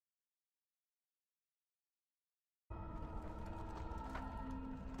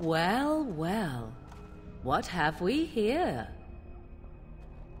Well, well. What have we here?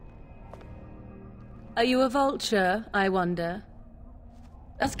 Are you a vulture, I wonder?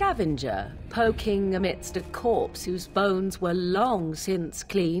 A scavenger, poking amidst a corpse whose bones were long since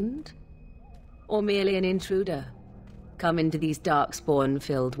cleaned? Or merely an intruder, come into these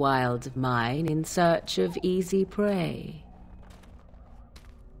darkspawn-filled wilds of mine in search of easy prey?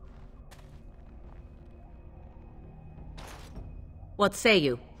 What say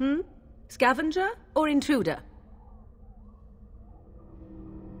you, Scavenger or intruder?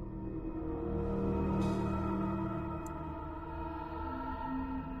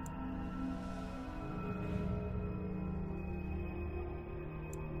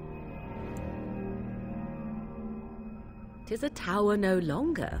 Tis a tower no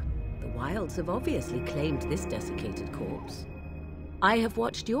longer. The wilds have obviously claimed this desiccated corpse. I have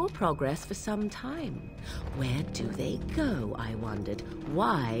watched your progress for some time. Where do they go, I wondered?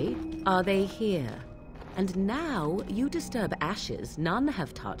 Why are they here? And now you disturb ashes none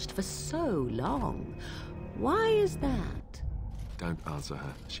have touched for so long. Why is that? Don't answer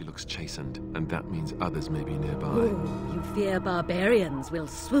her. She looks chastened, and that means others may be nearby. Oh, you fear barbarians will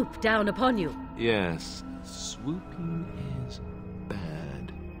swoop down upon you. Yes, swooping is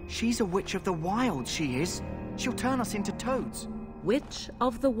bad. She's a witch of the wild, she is. She'll turn us into toads. Witch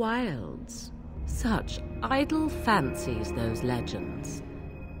of the Wilds. Such idle fancies, those legends.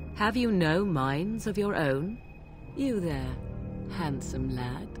 Have you no minds of your own? You there, handsome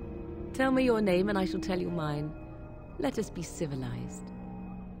lad. Tell me your name and I shall tell you mine. Let us be civilized.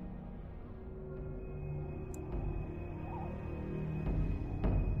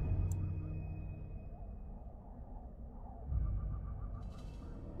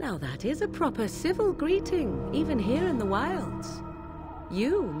 Now that is a proper civil greeting, even here in the wilds.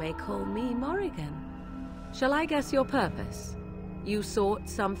 You may call me Morrigan. Shall I guess your purpose? You sought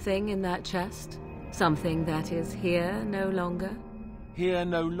something in that chest? Something that is here no longer? Here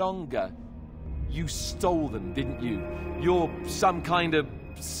no longer? You stole them, didn't you? You're some kind of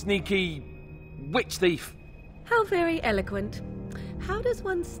sneaky witch thief. How very eloquent. How does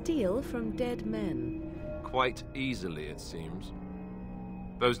one steal from dead men? Quite easily, it seems.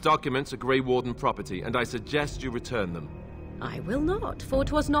 Those documents are Grey Warden property, and I suggest you return them. I will not, for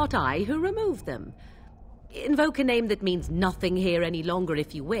 'twas not I who removed them. Invoke a name that means nothing here any longer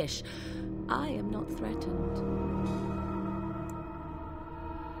if you wish. I am not threatened.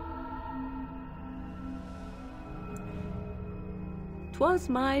 'Twas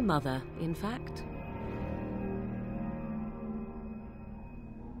my mother, in fact.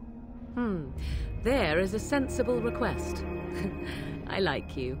 There is a sensible request. I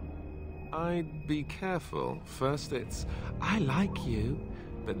like you. I'd be careful. First it's, I like you,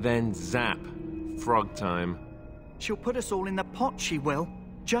 but then zap. Frog time. She'll put us all in the pot, she will.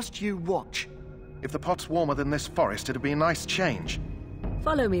 Just you watch. If the pot's warmer than this forest, it'd be a nice change.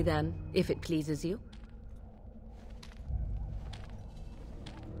 Follow me then, if it pleases you.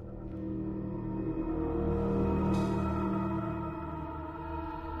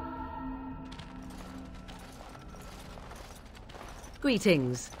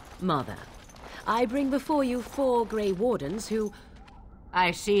 Greetings, Mother. I bring before you 4 Grey Wardens who...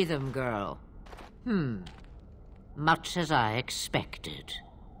 I see them, girl. Much as I expected.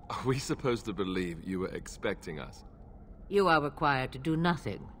 Are we supposed to believe you were expecting us? You are required to do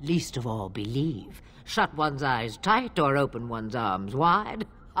nothing, least of all believe. Shut one's eyes tight or open one's arms wide.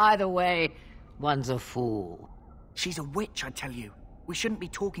 Either way, one's a fool. She's a witch, I tell you. We shouldn't be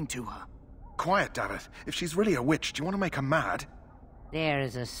talking to her. Quiet, Dareth. If she's really a witch, do you want to make her mad? There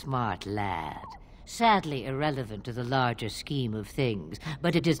is a smart lad. Sadly irrelevant to the larger scheme of things,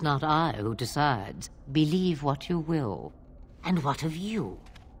 but it is not I who decides. Believe what you will. And what of you?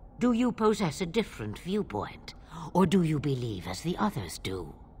 Do you possess a different viewpoint? Or do you believe as the others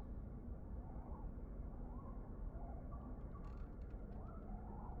do?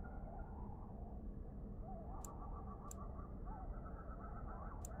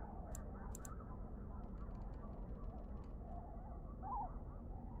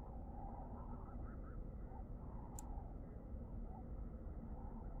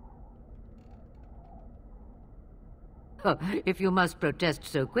 If you must protest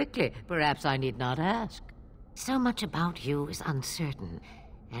so quickly, perhaps I need not ask. So much about you is uncertain,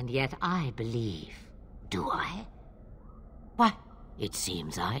 and yet I believe. Do I? Why, it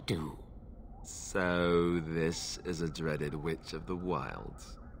seems I do. So this is a dreaded Witch of the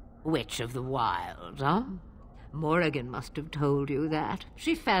Wilds. Witch of the Wild, huh? Morrigan must have told you that.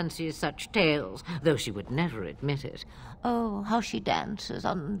 She fancies such tales, though she would never admit it. Oh, how she dances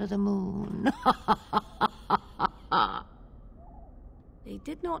under the moon. They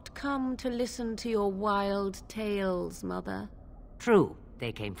did not come to listen to your wild tales, Mother. True,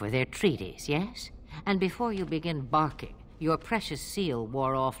 they came for their treaties, yes? And before you begin barking, your precious seal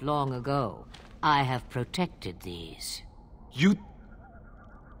wore off long ago. I have protected these. You...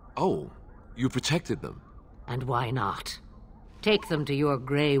 Oh, you protected them? And why not? Take them to your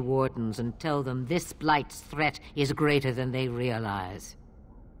Grey Wardens and tell them this Blight's threat is greater than they realize.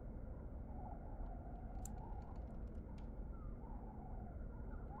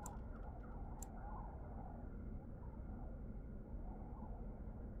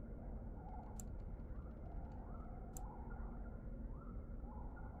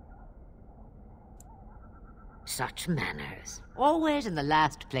 Such manners. Always in the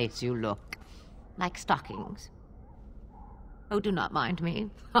last place you look. Like stockings. Oh, do not mind me.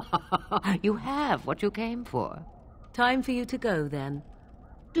 You have what you came for. Time for you to go, then.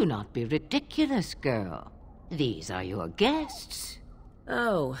 Do not be ridiculous, girl. These are your guests.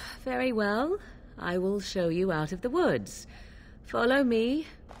 Oh, very well. I will show you out of the woods. Follow me.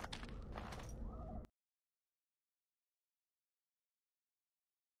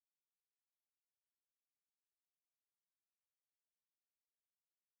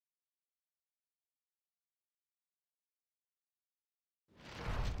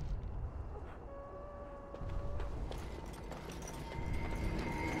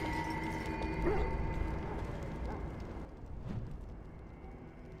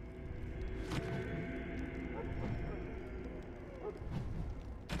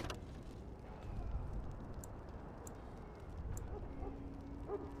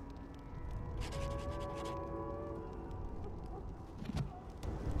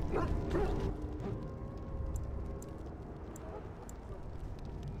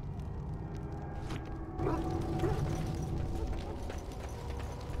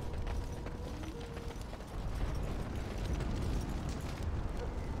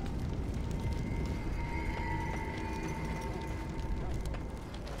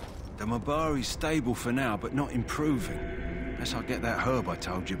 The Mabari's stable for now, but not improving. Unless I get that herb I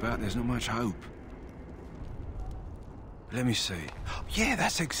told you about, there's not much hope. Let me see. Yeah,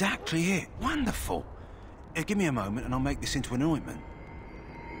 that's exactly it. Wonderful. Give me a moment and I'll make this into an ointment.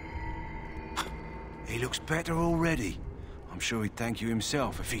 He looks better already. I'm sure he'd thank you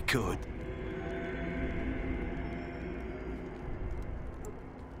himself if he could.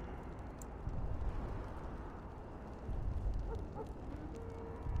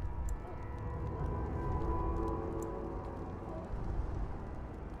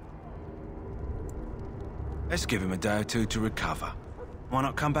 Let's give him a day or two to recover. Why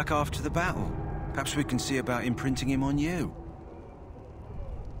not come back after the battle? Perhaps we can see about imprinting him on you.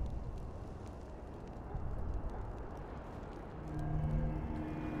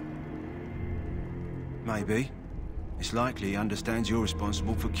 Maybe. It's likely he understands you're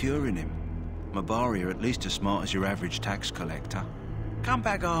responsible for curing him. Mabari are at least as smart as your average tax collector. Come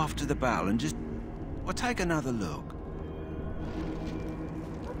back after the battle and just... well, take another look.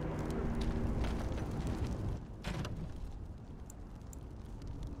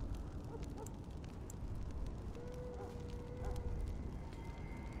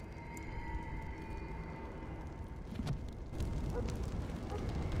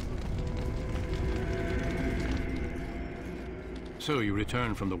 So you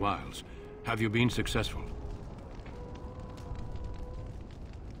returned from the wilds. Have you been successful?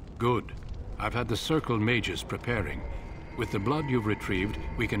 Good. I've had the Circle mages preparing. With the blood you've retrieved,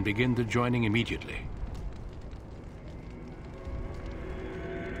 we can begin the joining immediately.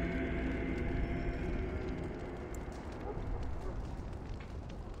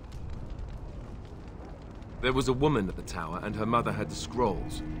 There was a woman at the tower, and her mother had the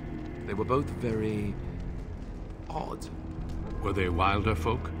scrolls. They were both very... odd. Were they wilder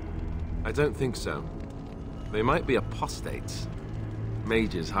folk? I don't think so. They might be apostates.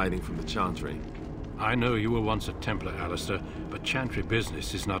 Mages hiding from the Chantry. I know you were once a Templar, Alistair, but Chantry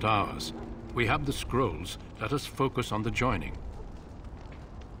business is not ours. We have the scrolls. Let us focus on the joining.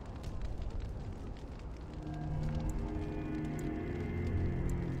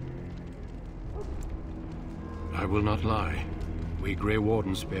 I will not lie. We Grey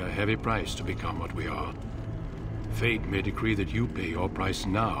Wardens pay a heavy price to become what we are. Fate may decree that you pay your price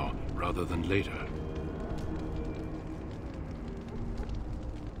now, rather than later.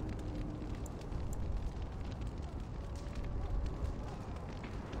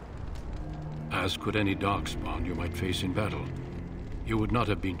 As could any darkspawn you might face in battle. You would not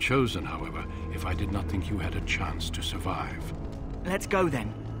have been chosen, however, if I did not think you had a chance to survive. Let's go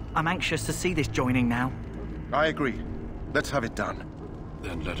then. I'm anxious to see this joining now. I agree. Let's have it done.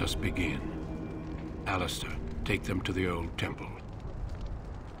 Then let us begin. Alistair, take them to the old temple.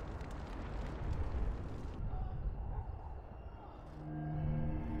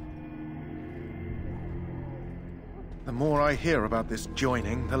 The more I hear about this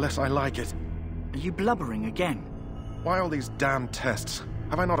joining, the less I like it. Are you blubbering again? Why all these damn tests?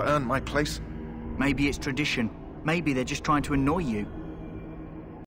 Have I not earned my place? Maybe it's tradition. Maybe they're just trying to annoy you.